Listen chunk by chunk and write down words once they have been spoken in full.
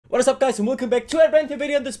What is up, guys, and welcome back to a brand new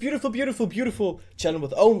video on this beautiful channel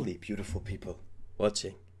with only beautiful people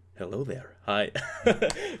watching. Hello there. Hi.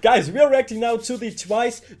 Guys, we are reacting now to the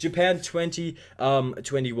Twice Japan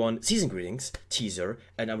 2021 season greetings teaser,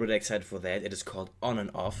 and I'm really excited for that. It is called On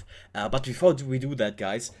and Off. But before we do that,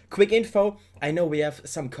 guys, quick info. I know we have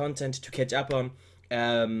some content to catch up on.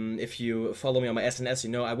 If you follow me on my SNS, you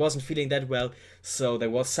know I wasn't feeling that well, so there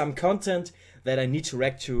was some content that I need to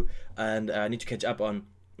react to and I need to catch up on.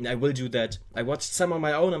 I will do that. I watched some on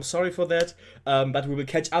my own, I'm sorry for that, but we will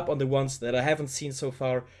catch up on the ones that I haven't seen so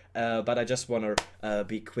far, but I just want to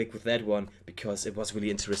be quick with that one, because it was really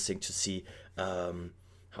interesting to see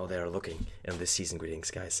how they are looking in this season greetings,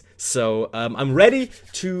 guys. So, I'm ready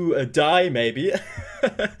to die, maybe,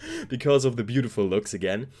 because of the beautiful looks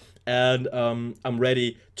again, and I'm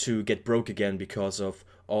ready to get broke again because of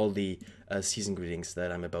all the season greetings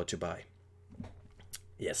that I'm about to buy.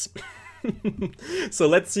 Yes. So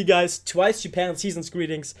let's see, guys. Twice Japan Seasons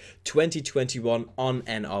Greetings 2021 On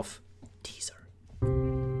and Off teaser.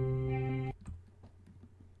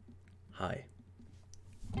 Hi.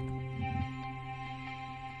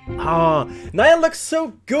 Ah, Naya looks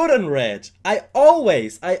so good in red. I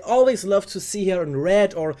always love to see her in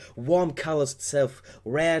red or warm colors itself.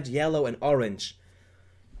 Red, yellow and orange.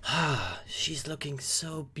 Ah, she's looking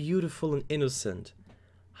so beautiful and innocent.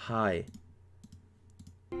 Hi.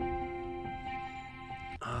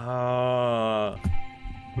 Ah.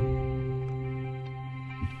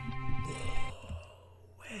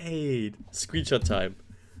 Wait. Screenshot time.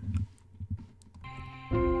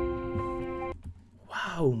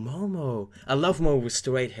 Wow, Momo. I love Momo with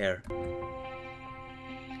straight hair.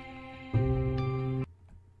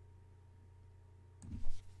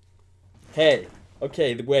 Hey.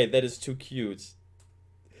 Okay, wait, that is too cute.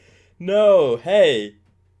 No, hey.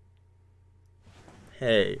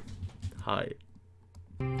 Hey. Hi.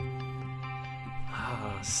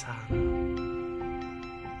 Sarah.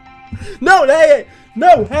 No, hey,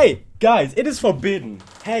 no, hey, guys, it is forbidden.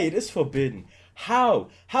 Hey, it is forbidden. How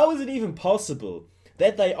is it even possible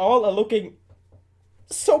that they all are looking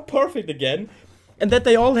so perfect again, and that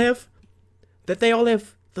they all have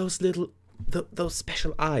those little, those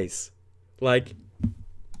special eyes? Like,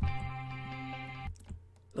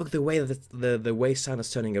 look the way that the way sun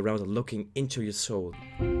is turning around and looking into your soul.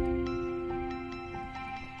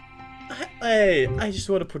 Hey, I just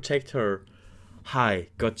want to protect her. Hi,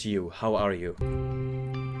 got you. How are you?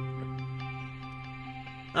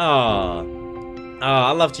 Ah,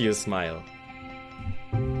 I love your smile.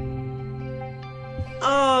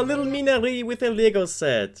 Ah, little Minari with a Lego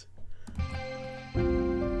set.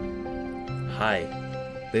 Hi,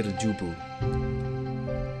 little Jubu.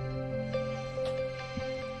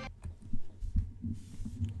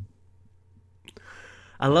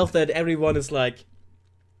 I love that everyone is like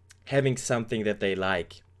having something that they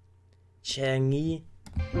like. Changyi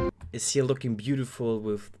is here looking beautiful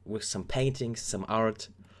with some paintings, some art.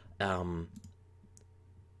 Look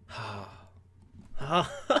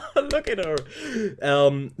at her.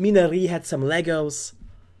 Minari had some Legos.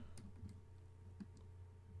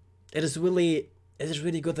 It is really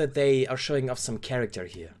good that they are showing off some character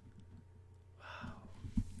here. Wow.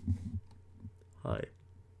 Hi.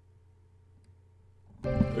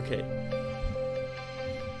 Okay.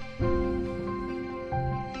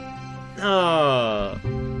 Ah,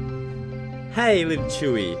 hey, little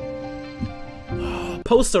Chewy.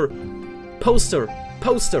 Poster.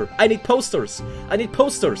 I need posters.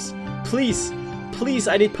 Please,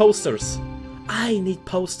 I need posters.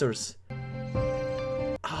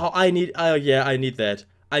 Oh, yeah, I need that.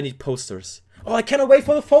 I need posters. Oh, I cannot wait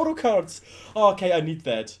for the photo cards. Oh, okay, I need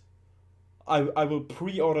that. I will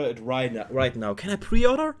pre-order it right now. Can I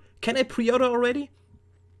pre-order? Can I pre-order already?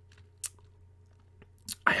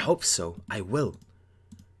 I hope so. I will.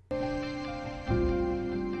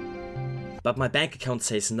 But my bank account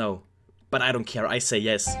says no. But I don't care. I say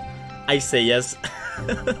yes. I say yes.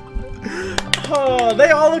 Oh, they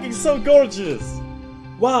are all looking so gorgeous.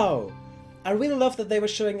 Wow. I really love that they were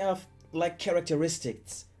showing off like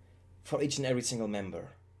characteristics for each and every single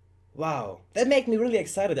member. Wow. That made me really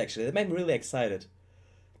excited, actually. That made me really excited.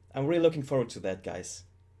 I'm really looking forward to that, guys.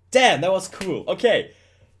 Damn, that was cool. Okay.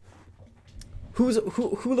 Who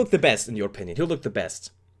looked the best in your opinion? Who looked the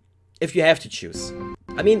best? If you have to choose.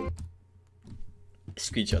 I mean,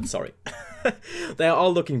 screenshot, sorry. They are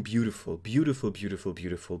all looking beautiful.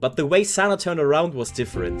 But the way Sana turned around was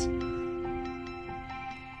different.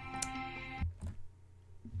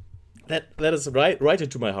 That is right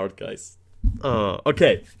into my heart, guys.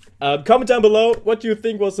 Okay. Comment down below, what do you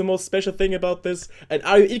think was the most special thing about this? And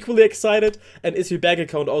are you equally excited? And is your bank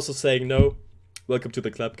account also saying no? Welcome to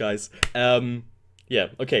the club, guys. Yeah,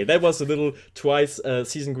 okay, that was a little Twice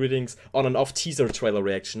season greetings on and off teaser trailer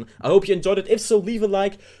reaction. I hope you enjoyed it. If so, leave a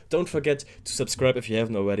like. Don't forget to subscribe if you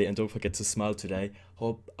haven't already, and don't forget to smile today.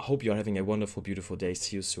 I hope you are having a wonderful, beautiful day.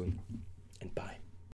 See you soon.